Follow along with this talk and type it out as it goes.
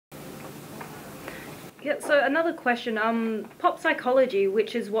Yeah, so another question, pop psychology,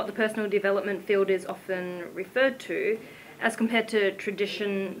 which is what the personal development field is often referred to, as compared to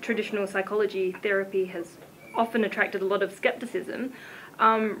traditional psychology therapy, has often attracted a lot of skepticism.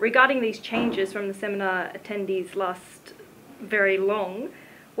 Regarding these changes from the seminar attendees last very long,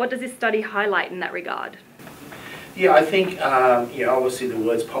 what does this study highlight in that regard? Yeah, I think, obviously the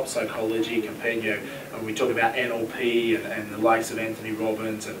words pop psychology compared, when we talk about NLP and the likes of Anthony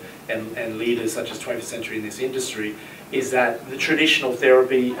Robbins and leaders such as 20th century in this industry, is that the traditional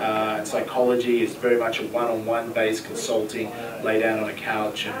therapy and psychology is very much a one-on-one based consulting, lay down on a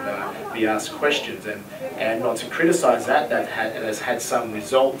couch and be asked questions. And not to criticize that, has had some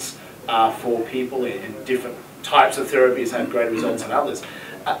results for people in different types of therapies, have greater results than others.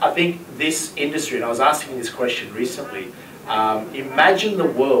 I think this industry, and I was asking this question recently, imagine the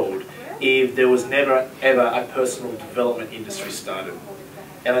world if there was never ever a personal development industry started.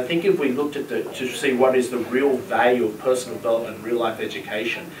 And I think if we looked at to see what is the real value of personal development and real life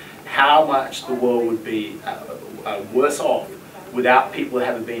education, how much the world would be worse off without people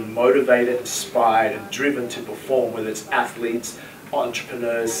having been motivated, inspired and driven to perform, whether it's athletes,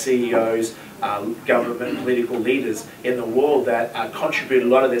 entrepreneurs, CEOs, government, political leaders in the world that contribute a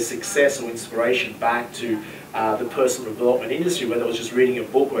lot of their success or inspiration back to the personal development industry, whether it was just reading a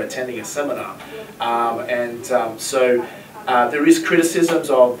book or attending a seminar. So there is criticisms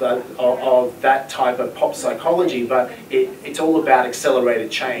of that type of pop psychology, but it's all about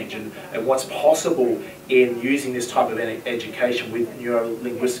accelerated change and what's possible in using this type of education with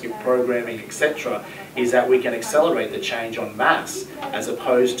neuro-linguistic programming, etc., is that we can accelerate the change en masse, as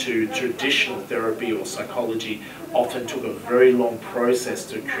opposed to traditional therapy or psychology often took a very long process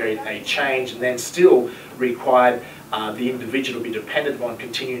to create a change and then still required the individual to be dependent on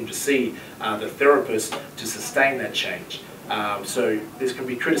continuing to see the therapist to sustain that change. So there can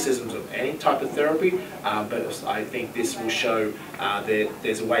be criticisms of any type of therapy, but I think this will show that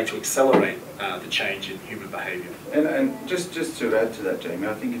there's a way to accelerate the change in human behaviour. And just to add to that, Jamie,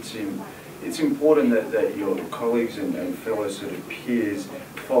 I think it's important that your colleagues and fellow sort of peers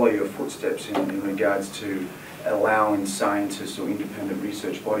follow your footsteps in regards to allowing scientists or independent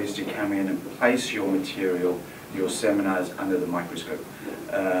research bodies to come in and place your material, your seminars under the microscope.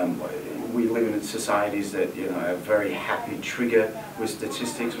 We live in societies that are very happy trigger with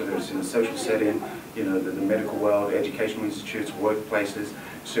statistics, whether it's in a social setting, the medical world, educational institutes, workplaces.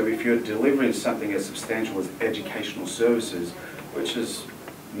 So if you're delivering something as substantial as educational services, which is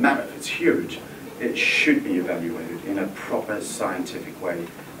mammoth, it's huge, it should be evaluated in a proper scientific way.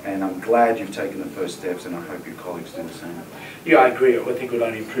 And I'm glad you've taken the first steps, and I hope your colleagues do the same. Yeah, I agree. I think it would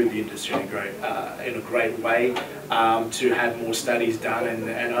only improve the industry in a great way to have more studies done,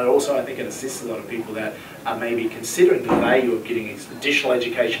 and also I think it assists a lot of people that are maybe considering the value of getting additional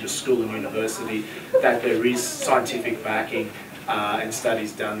education to school and university, that there is scientific backing and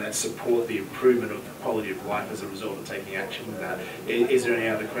studies done that support the improvement of the quality of life as a result of taking action with that. Is there any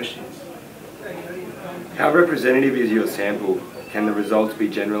other questions? How representative is your sample? Can the results be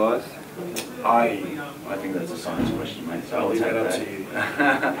generalised? I think that's a science question, mate. So I'll leave that up to you.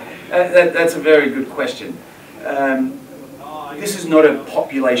 That's a very good question. This is not a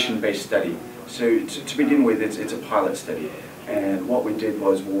population-based study. So to begin with, it's a pilot study. And what we did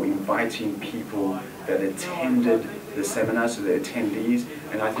was we were inviting people that attended the seminar, so the attendees,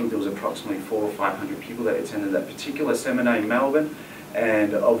 and I think there was approximately 400 or 500 people that attended that particular seminar in Melbourne,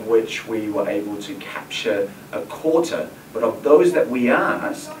 and of which we were able to capture a quarter. But of those that we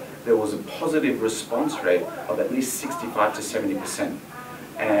asked, there was a positive response rate of at least 65 to 70%.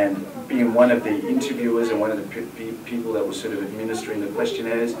 And being one of the interviewers and one of the people that was sort of administering the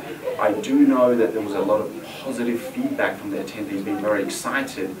questionnaires, I do know that there was a lot of positive feedback from the attendees being very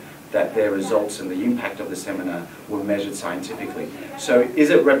excited that their results and the impact of the seminar were measured scientifically. So is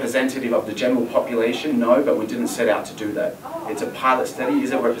it representative of the general population? No, but we didn't set out to do that. It's a pilot study.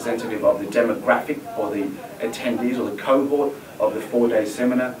 Is it representative of the demographic or the attendees or the cohort of the 4-day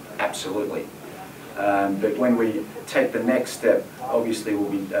seminar? Absolutely. But when we take the next step, obviously we'll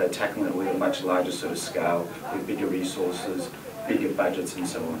be tackling it with a much larger sort of scale, with bigger resources, bigger budgets and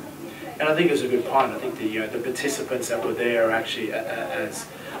so on. And I think it's a good point. I think the participants that were there are actually, as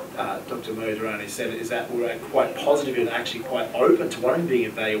Dr. Modirani said, is that we're quite positive and actually quite open to wanting being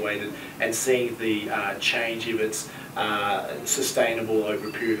evaluated and seeing the change, if it's sustainable over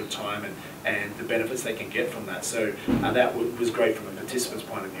a period of time, and the benefits they can get from that. So that was great from a participant's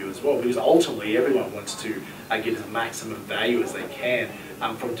point of view as well, because ultimately everyone wants to get as maximum value as they can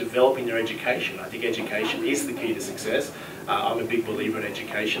from developing their education. I think education is the key to success. I'm a big believer in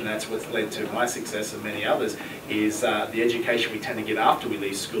education. That's what's led to my success and many others, is the education we tend to get after we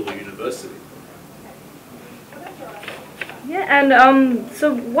leave school or university. Yeah, and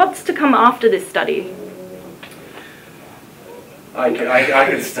so what's to come after this study? I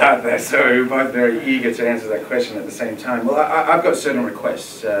can start there, so we're both very eager to answer that question at the same time. Well, I've got certain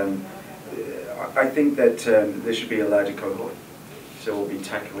requests. I think that there should be a larger cohort, so we'll be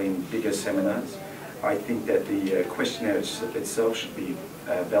tackling bigger seminars. I think that the questionnaire itself should be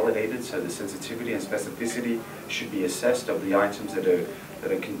validated, so the sensitivity and specificity should be assessed of the items that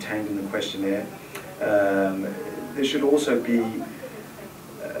are contained in the questionnaire. There should also be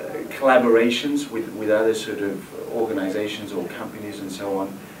collaborations with other sort of organizations or companies and so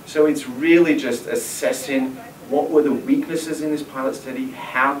on. So it's really just assessing what were the weaknesses in this pilot study,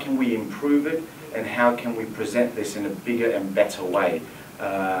 how can we improve it, and how can we present this in a bigger and better way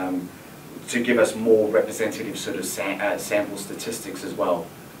to give us more representative sort of sample statistics as well.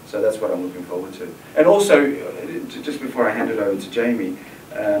 So that's what I'm looking forward to. And also, just before I hand it over to Jamie,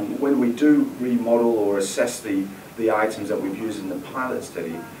 when we do remodel or assess the items that we've used in the pilot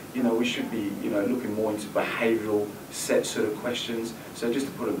study, we should be, looking more into behavioural set sort of questions. So just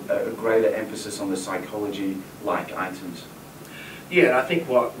to put a greater emphasis on the psychology-like items. Yeah, and I think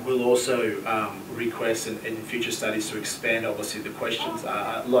what we'll also request in future studies to expand, obviously, the questions.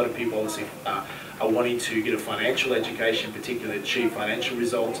 A lot of people obviously are wanting to get a financial education, particularly achieve financial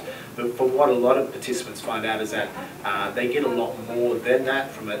results. But from what a lot of participants find out is that they get a lot more than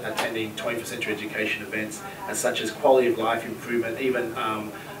that from attending 21st century education events, such as quality of life improvement, even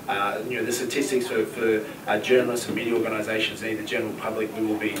the statistics for journalists and media organisations and the general public. We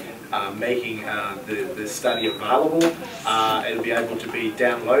will be making the study available. It'll be able to be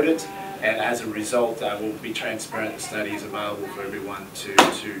downloaded, and as a result, we'll be transparent. The study is available for everyone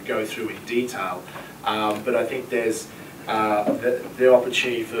to go through in detail. But I think there's the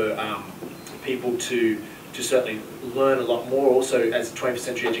opportunity for people to certainly learn a lot more. Also, as a 21st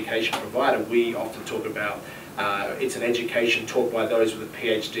century education provider, we often talk about it's an education taught by those with a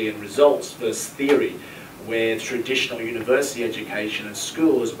PhD in results versus theory, where traditional university education and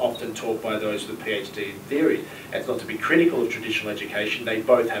school is often taught by those with a PhD in theory. And it's not to be critical of traditional education, they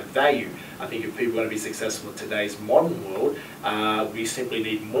both have value. I think if people want to be successful in today's modern world, we simply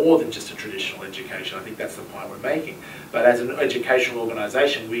need more than just a traditional education. I think that's the point we're making. But as an educational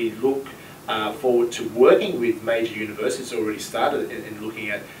organisation, we look forward to working with major universities. Already started in looking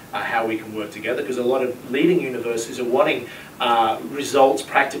at how we can work together, because a lot of leading universities are wanting results,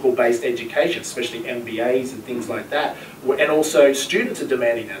 practical-based education, especially MBAs and things like that. And also students are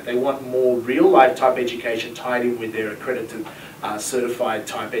demanding that. They want more real-life type education tied in with their accredited certified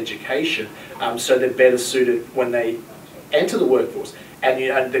type education, so they're better suited when they enter the workforce.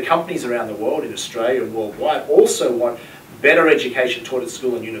 And the companies around the world, in Australia and worldwide, also want better education taught at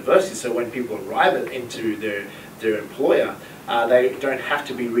school and university, so when people arrive into their employer, they don't have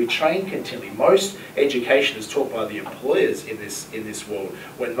to be retrained continually. Most education is taught by the employers in this world,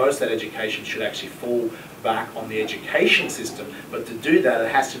 when most of that education should actually fall back on the education system. But to do that,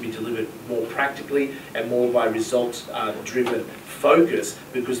 it has to be delivered more practically and more by results-driven focus,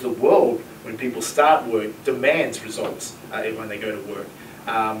 because the world, when people start work, demands results when they go to work.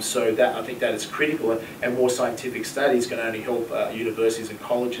 So that, I think that is critical, and more scientific studies can only help universities and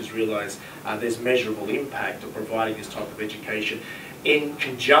colleges realise there's measurable impact of providing this type of education in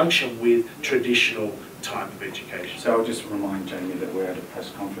conjunction with traditional type of education. So I'll just remind Jamie that we're at a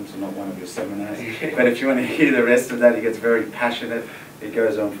press conference and not one of your seminars. But if you want to hear the rest of that, he gets very passionate. It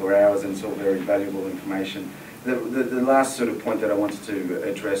goes on for hours, and it's all very valuable information. The last sort of point that I wanted to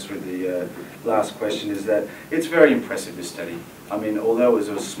address with the last question is that it's very impressive, this study. I mean, although it was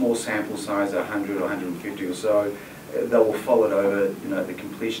a small sample size, 100 or 150 or so, they will follow it over, at the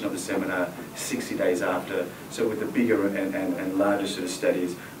completion of the seminar 60 days after. So with the bigger and larger sort of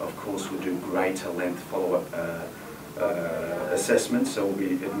studies, of course, we'll do greater length follow-up assessments. So we'll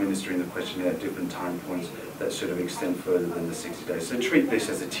be administering the questionnaire at different time points that sort of extend further than the 60 days. So treat this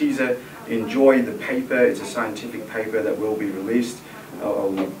as a teaser. Enjoy the paper. It's a scientific paper that will be released.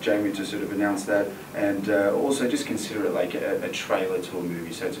 I'll leave Jamie to sort of announce that, and also just consider it like a trailer to a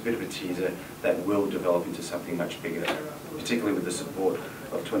movie. So it's a bit of a teaser that will develop into something much bigger, particularly with the support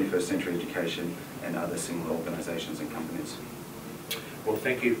of 21st Century Education and other similar organisations and companies. Well,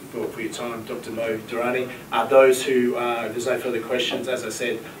 thank you for your time, Dr. Mo Durrani. Those who, if there's no further questions, as I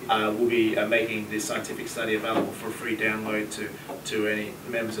said, we'll be making this scientific study available for a free download to any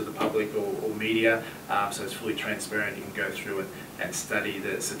members of the public or media. So it's fully transparent. You can go through and study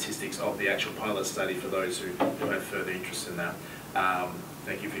the statistics of the actual pilot study for those who have further interest in that.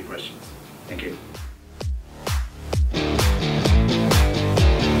 Thank you for your questions. Thank you.